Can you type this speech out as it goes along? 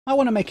I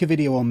want to make a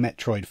video on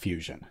Metroid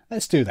Fusion.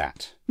 Let's do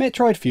that.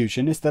 Metroid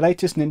Fusion is the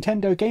latest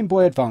Nintendo Game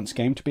Boy Advance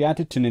game to be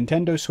added to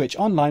Nintendo Switch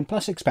Online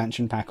plus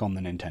expansion pack on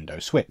the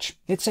Nintendo Switch.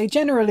 It's a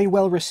generally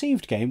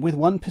well-received game with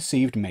one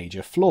perceived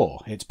major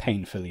flaw: it's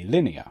painfully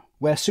linear.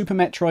 Where Super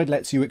Metroid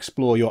lets you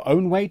explore your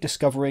own way,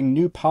 discovering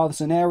new paths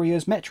and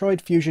areas,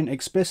 Metroid Fusion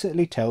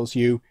explicitly tells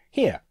you,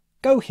 here,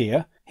 go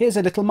here, here's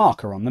a little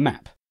marker on the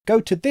map. Go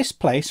to this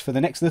place for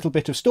the next little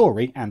bit of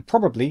story and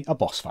probably a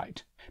boss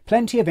fight.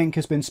 Plenty of ink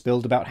has been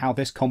spilled about how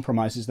this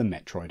compromises the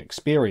Metroid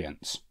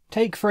experience.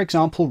 Take, for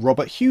example,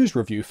 Robert Hughes'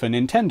 review for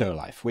Nintendo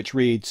Life, which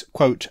reads,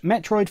 quote,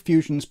 "Metroid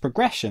Fusion's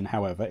progression,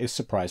 however, is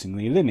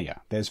surprisingly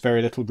linear. There's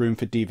very little room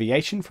for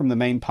deviation from the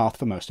main path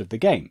for most of the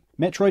game.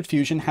 Metroid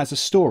Fusion has a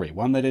story,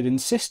 one that it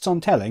insists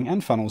on telling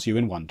and funnels you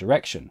in one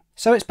direction.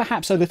 So it's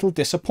perhaps a little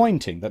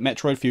disappointing that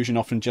Metroid Fusion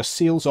often just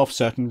seals off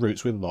certain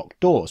routes with locked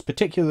doors,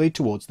 particularly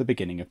towards the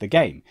beginning of the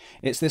game.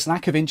 It's this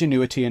lack of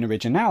ingenuity and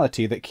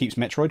originality that keeps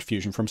Metroid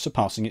Fusion from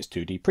surpassing its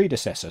 2D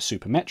predecessor,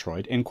 Super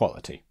Metroid, in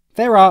quality."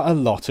 There are a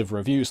lot of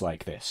reviews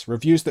like this,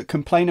 reviews that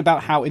complain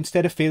about how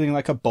instead of feeling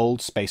like a bold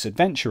space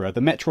adventurer,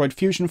 the Metroid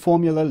Fusion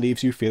formula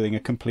leaves you feeling a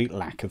complete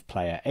lack of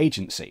player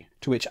agency.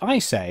 To which I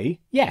say,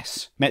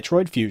 yes,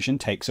 Metroid Fusion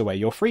takes away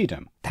your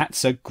freedom.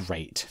 That's a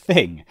great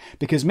thing,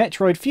 because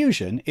Metroid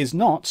Fusion is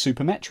not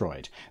Super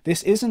Metroid.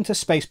 This isn't a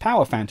space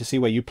power fantasy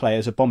where you play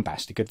as a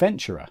bombastic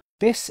adventurer.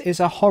 This is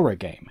a horror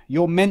game.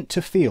 You're meant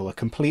to feel a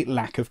complete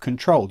lack of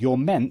control. You're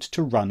meant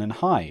to run and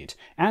hide.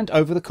 And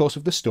over the course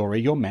of the story,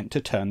 you're meant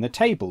to turn the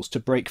tables, to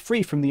break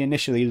free from the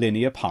initially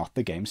linear path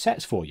the game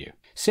sets for you.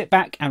 Sit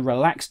back and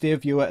relax, dear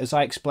viewer, as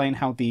I explain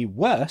how the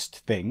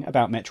worst thing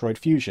about Metroid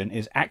Fusion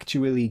is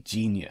actually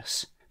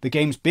genius. The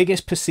game's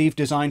biggest perceived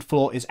design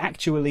flaw is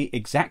actually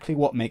exactly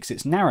what makes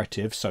its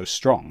narrative so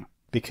strong.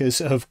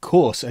 Because, of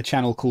course, a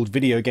channel called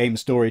Video Game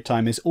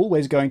Storytime is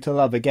always going to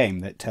love a game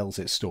that tells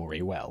its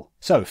story well.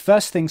 So,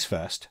 first things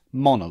first,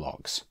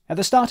 monologues. At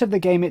the start of the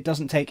game, it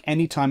doesn't take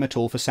any time at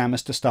all for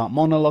Samus to start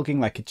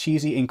monologuing like a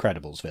cheesy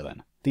Incredibles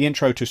villain. The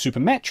intro to Super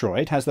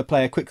Metroid has the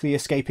player quickly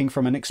escaping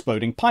from an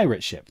exploding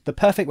pirate ship, the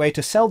perfect way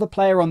to sell the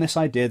player on this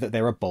idea that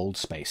they're a bold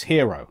space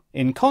hero.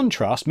 In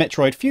contrast,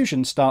 Metroid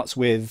Fusion starts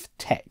with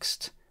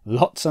text.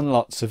 Lots and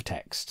lots of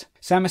text.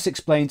 Samus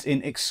explains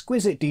in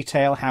exquisite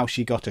detail how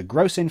she got a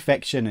gross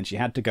infection and she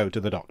had to go to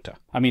the doctor.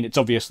 I mean, it's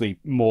obviously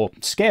more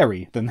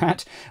scary than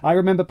that. I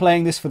remember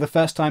playing this for the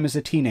first time as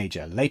a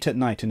teenager, late at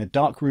night in a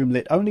dark room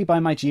lit only by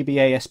my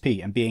GBA SP,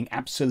 and being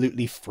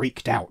absolutely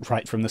freaked out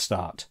right from the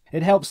start.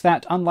 It helps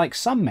that, unlike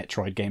some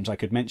Metroid games I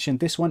could mention,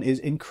 this one is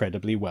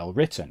incredibly well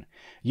written.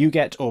 You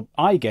get, or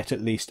I get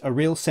at least, a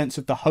real sense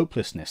of the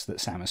hopelessness that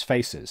Samus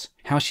faces.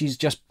 How she's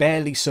just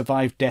barely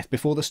survived death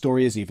before the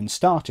story has even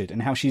started,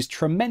 and how she's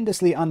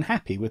tremendously unhappy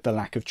with the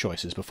lack of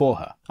choices before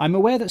her. I'm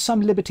aware that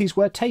some liberties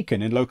were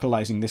taken in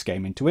localizing this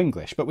game into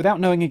English, but without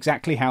knowing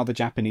exactly how the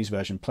Japanese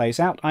version plays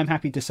out, I'm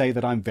happy to say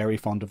that I'm very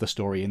fond of the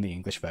story in the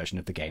English version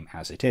of the game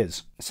as it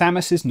is.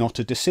 Samus is not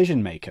a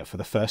decision maker for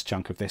the first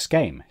chunk of this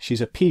game.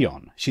 She's a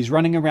peon. She's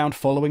running around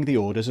following the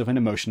orders of an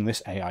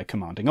emotionless AI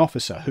commanding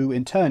officer, who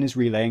in turn is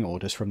relaying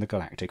orders from the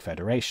Galactic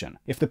Federation.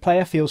 If the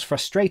player feels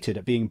frustrated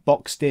at being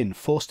boxed in,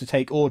 forced to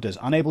take orders,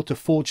 unable to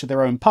forge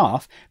their own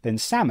path, then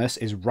Samus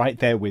is right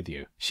there with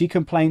you. She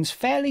complains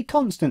fairly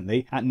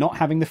constantly at not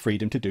having the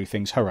freedom to do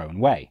things her own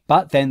way.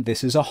 But then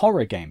this is a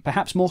horror game,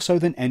 perhaps more so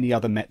than any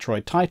other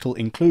Metroid title,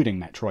 including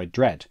Metroid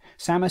Dread.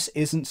 Samus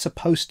isn't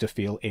supposed to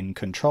feel in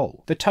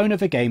control. The tone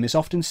of a game is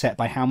often set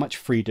by how much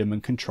freedom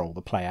and control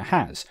the player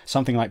has.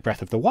 Something like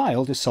Breath of the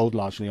Wild is sold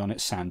largely on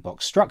its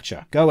sandbox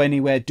structure. Go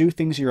anywhere, do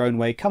things your own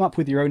way, come up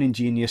with your own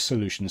ingenious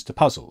solutions to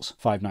puzzles.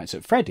 Five Nights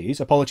at Freddy's,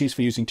 apologies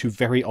for using two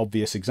very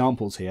obvious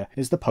examples here,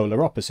 is the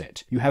polar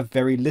opposite. You have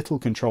very little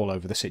control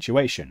over the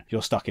situation.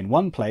 You're stuck in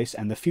one place,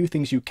 and the few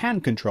things you can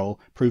control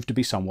prove to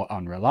be somewhat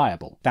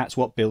unreliable. That's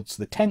what builds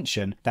the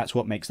tension, that's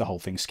what makes the whole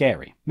thing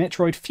scary.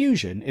 Metroid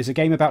Fusion is a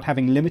game about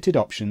having limited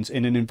options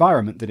in an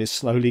environment that is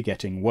slowly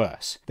getting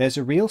worse. There's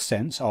a real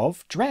sense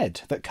of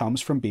dread that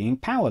comes from being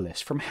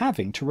powerless, from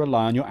having to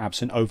rely on your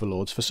absent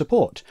overlords for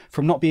support,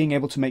 from not being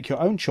able to make your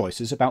own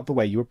choices about the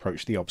way you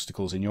approach the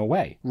obstacles in your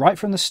way. Right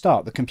from the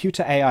start, the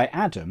computer AI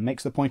Adam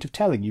makes the point of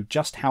telling you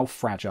just how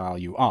fragile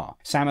you are.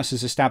 Samus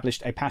has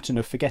established a pattern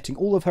of forgetting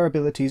all of her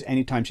abilities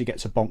anytime she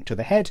gets a bonk to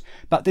the head,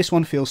 but this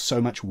one feels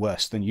so much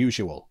worse than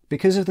usual.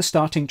 Because of the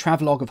starting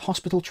travelogue of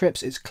hospital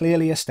trips, it's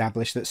clearly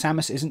established that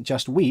Samus isn't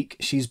just weak,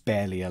 she's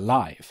barely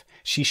alive.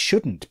 She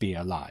shouldn't be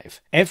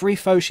alive. Every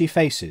foe she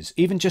faces,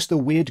 even just the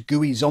weird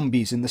gooey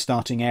zombies in the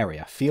starting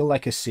area, feel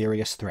like a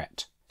serious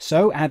threat.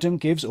 So Adam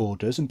gives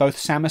orders, and both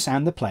Samus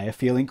and the player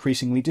feel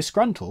increasingly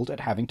disgruntled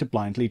at having to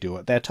blindly do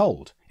what they're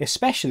told,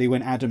 especially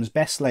when Adam's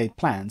best laid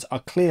plans are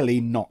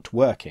clearly not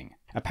working.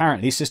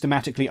 Apparently,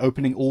 systematically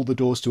opening all the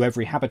doors to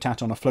every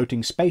habitat on a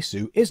floating space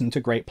zoo isn't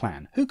a great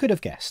plan. Who could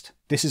have guessed?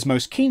 This is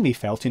most keenly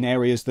felt in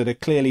areas that are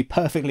clearly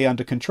perfectly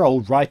under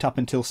control right up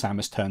until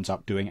Samus turns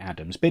up doing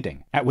Adam's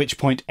bidding, at which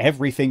point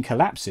everything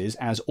collapses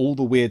as all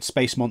the weird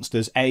space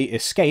monsters A.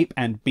 escape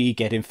and B.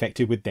 get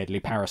infected with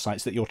deadly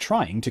parasites that you're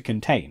trying to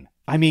contain.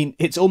 I mean,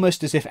 it's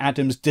almost as if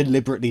Adam's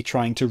deliberately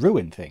trying to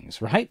ruin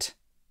things, right?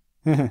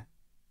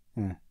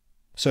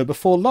 So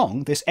before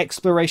long, this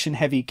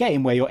exploration-heavy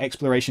game where your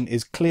exploration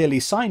is clearly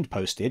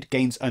signposted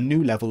gains a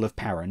new level of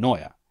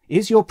paranoia.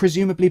 Is your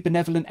presumably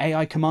benevolent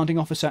AI commanding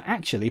officer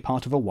actually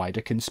part of a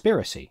wider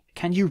conspiracy?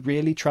 Can you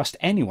really trust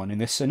anyone in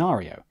this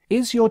scenario?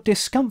 Is your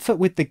discomfort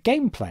with the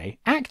gameplay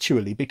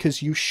actually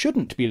because you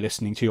shouldn't be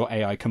listening to your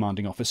AI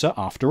commanding officer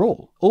after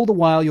all? All the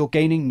while you're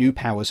gaining new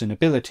powers and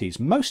abilities,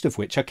 most of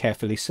which are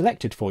carefully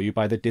selected for you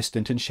by the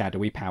distant and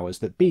shadowy powers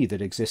that be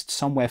that exist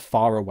somewhere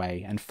far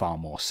away and far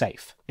more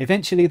safe.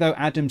 Eventually though,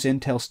 Adam's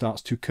intel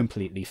starts to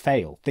completely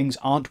fail. Things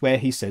aren't where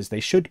he says they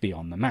should be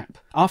on the map.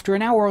 After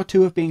an hour or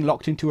two of being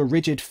locked into a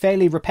rigid,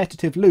 fairly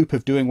repetitive loop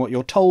of doing what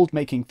you're told,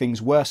 making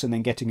things worse and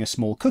then getting a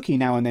small cookie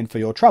now and then for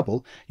your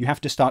trouble, you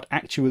have to start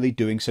actually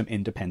doing some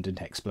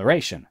independent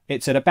exploration.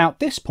 It's at about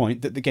this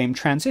point that the game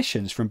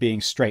transitions from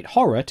being straight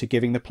horror to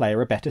giving the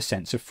player a better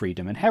sense of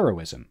freedom and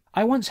heroism.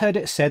 I once heard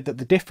it said that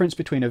the difference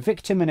between a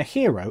victim and a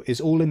hero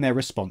is all in their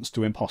response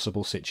to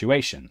impossible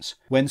situations.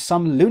 When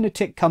some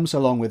lunatic comes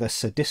along with a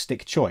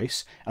sadistic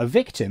choice, a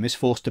victim is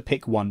forced to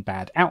pick one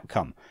bad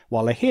outcome,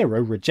 while a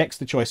hero rejects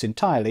the choice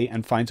entirely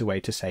and finds a way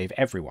to save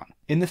everyone.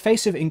 In the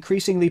face of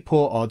increasingly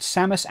poor odds,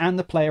 Samus and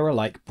the player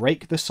alike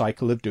break the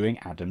cycle of doing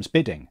Adam's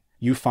bidding.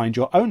 You find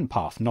your own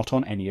path, not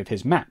on any of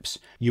his maps.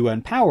 You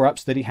earn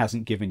power-ups that he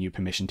hasn't given you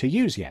permission to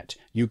use yet.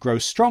 You grow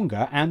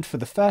stronger, and for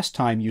the first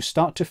time you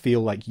start to feel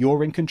like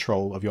you're in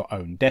control of your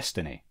own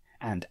destiny.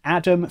 And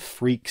Adam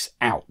freaks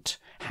out.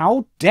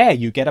 How dare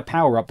you get a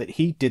power-up that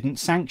he didn't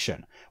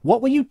sanction?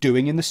 What were you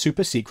doing in the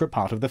super secret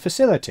part of the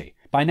facility?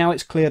 By now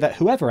it's clear that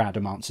whoever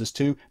Adam answers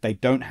to, they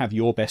don't have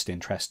your best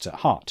interests at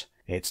heart.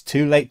 It's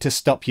too late to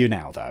stop you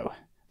now, though.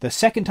 The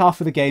second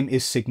half of the game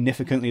is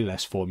significantly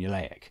less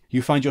formulaic.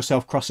 You find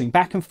yourself crossing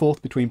back and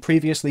forth between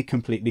previously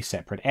completely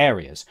separate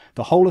areas.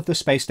 The whole of the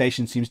space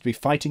station seems to be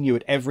fighting you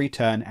at every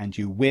turn, and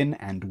you win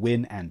and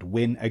win and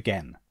win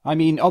again. I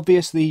mean,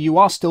 obviously you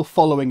are still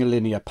following a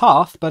linear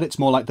path, but it's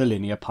more like the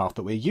linear path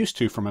that we're used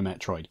to from a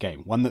Metroid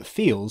game, one that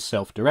feels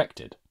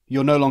self-directed.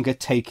 You're no longer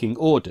taking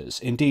orders.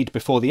 Indeed,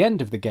 before the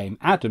end of the game,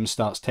 Adam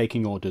starts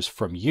taking orders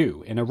from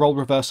you, in a role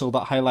reversal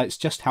that highlights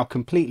just how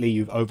completely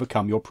you've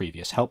overcome your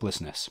previous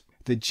helplessness.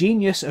 The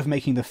genius of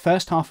making the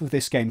first half of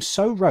this game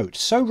so rote,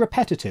 so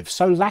repetitive,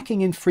 so lacking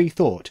in free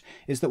thought,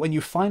 is that when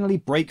you finally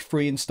break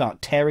free and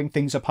start tearing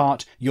things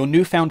apart, your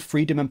newfound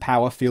freedom and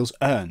power feels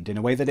earned in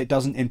a way that it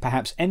doesn't in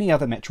perhaps any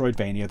other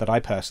Metroidvania that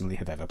I personally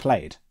have ever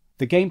played.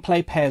 The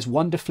gameplay pairs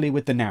wonderfully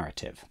with the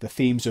narrative, the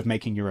themes of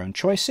making your own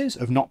choices,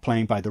 of not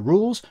playing by the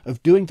rules,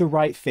 of doing the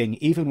right thing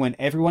even when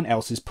everyone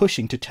else is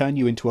pushing to turn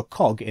you into a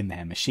cog in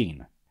their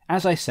machine.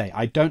 As I say,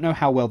 I don't know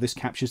how well this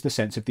captures the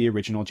sense of the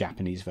original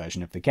Japanese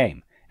version of the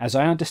game. As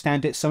I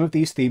understand it, some of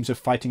these themes of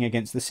fighting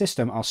against the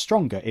system are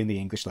stronger in the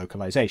English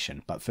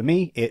localization, but for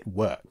me, it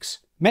works.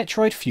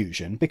 Metroid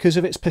Fusion, because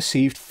of its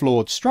perceived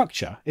flawed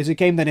structure, is a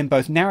game that in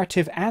both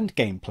narrative and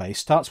gameplay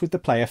starts with the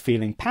player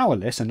feeling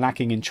powerless and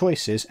lacking in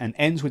choices, and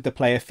ends with the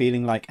player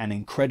feeling like an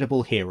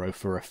incredible hero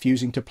for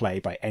refusing to play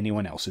by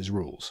anyone else's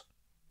rules.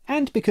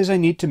 And because I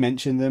need to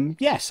mention them,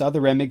 yes,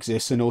 Other M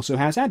exists and also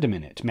has Adam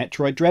in it.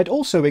 Metroid Dread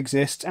also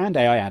exists, and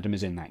AI Adam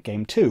is in that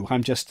game too.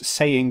 I'm just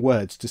saying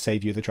words to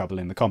save you the trouble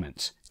in the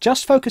comments.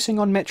 Just focusing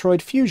on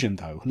Metroid Fusion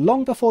though,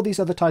 long before these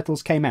other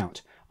titles came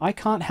out, I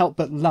can't help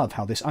but love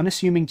how this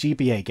unassuming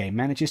GBA game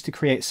manages to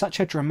create such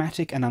a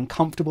dramatic and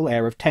uncomfortable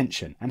air of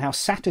tension, and how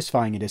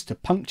satisfying it is to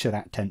puncture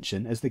that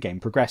tension as the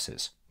game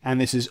progresses. And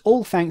this is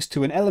all thanks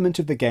to an element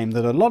of the game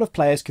that a lot of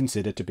players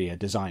consider to be a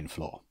design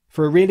flaw.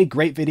 For a really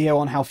great video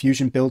on how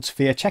Fusion builds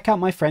fear, check out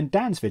my friend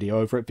Dan's video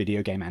over at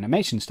Video Game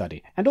Animation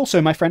Study. And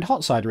also my friend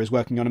Hotsider is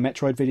working on a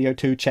Metroid video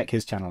too, check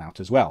his channel out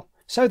as well.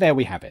 So there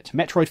we have it.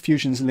 Metroid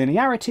Fusion's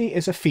linearity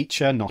is a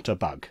feature, not a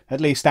bug.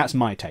 At least that's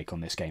my take on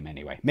this game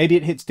anyway. Maybe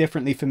it hits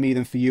differently for me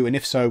than for you, and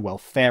if so, well,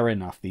 fair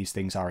enough, these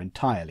things are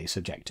entirely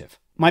subjective.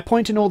 My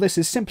point in all this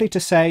is simply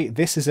to say,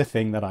 this is a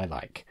thing that I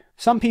like.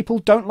 Some people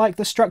don't like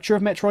the structure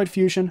of Metroid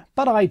Fusion,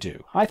 but I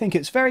do. I think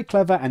it's very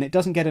clever, and it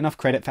doesn't get enough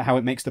credit for how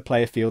it makes the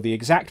player feel the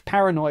exact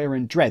paranoia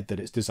and dread that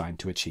it's designed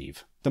to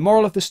achieve. The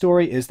moral of the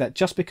story is that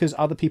just because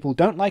other people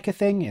don't like a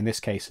thing, in this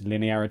case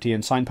linearity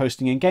and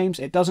signposting in games,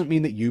 it doesn't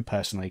mean that you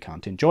personally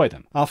can't enjoy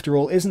them. After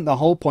all, isn't the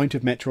whole point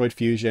of Metroid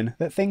Fusion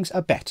that things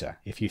are better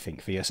if you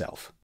think for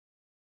yourself?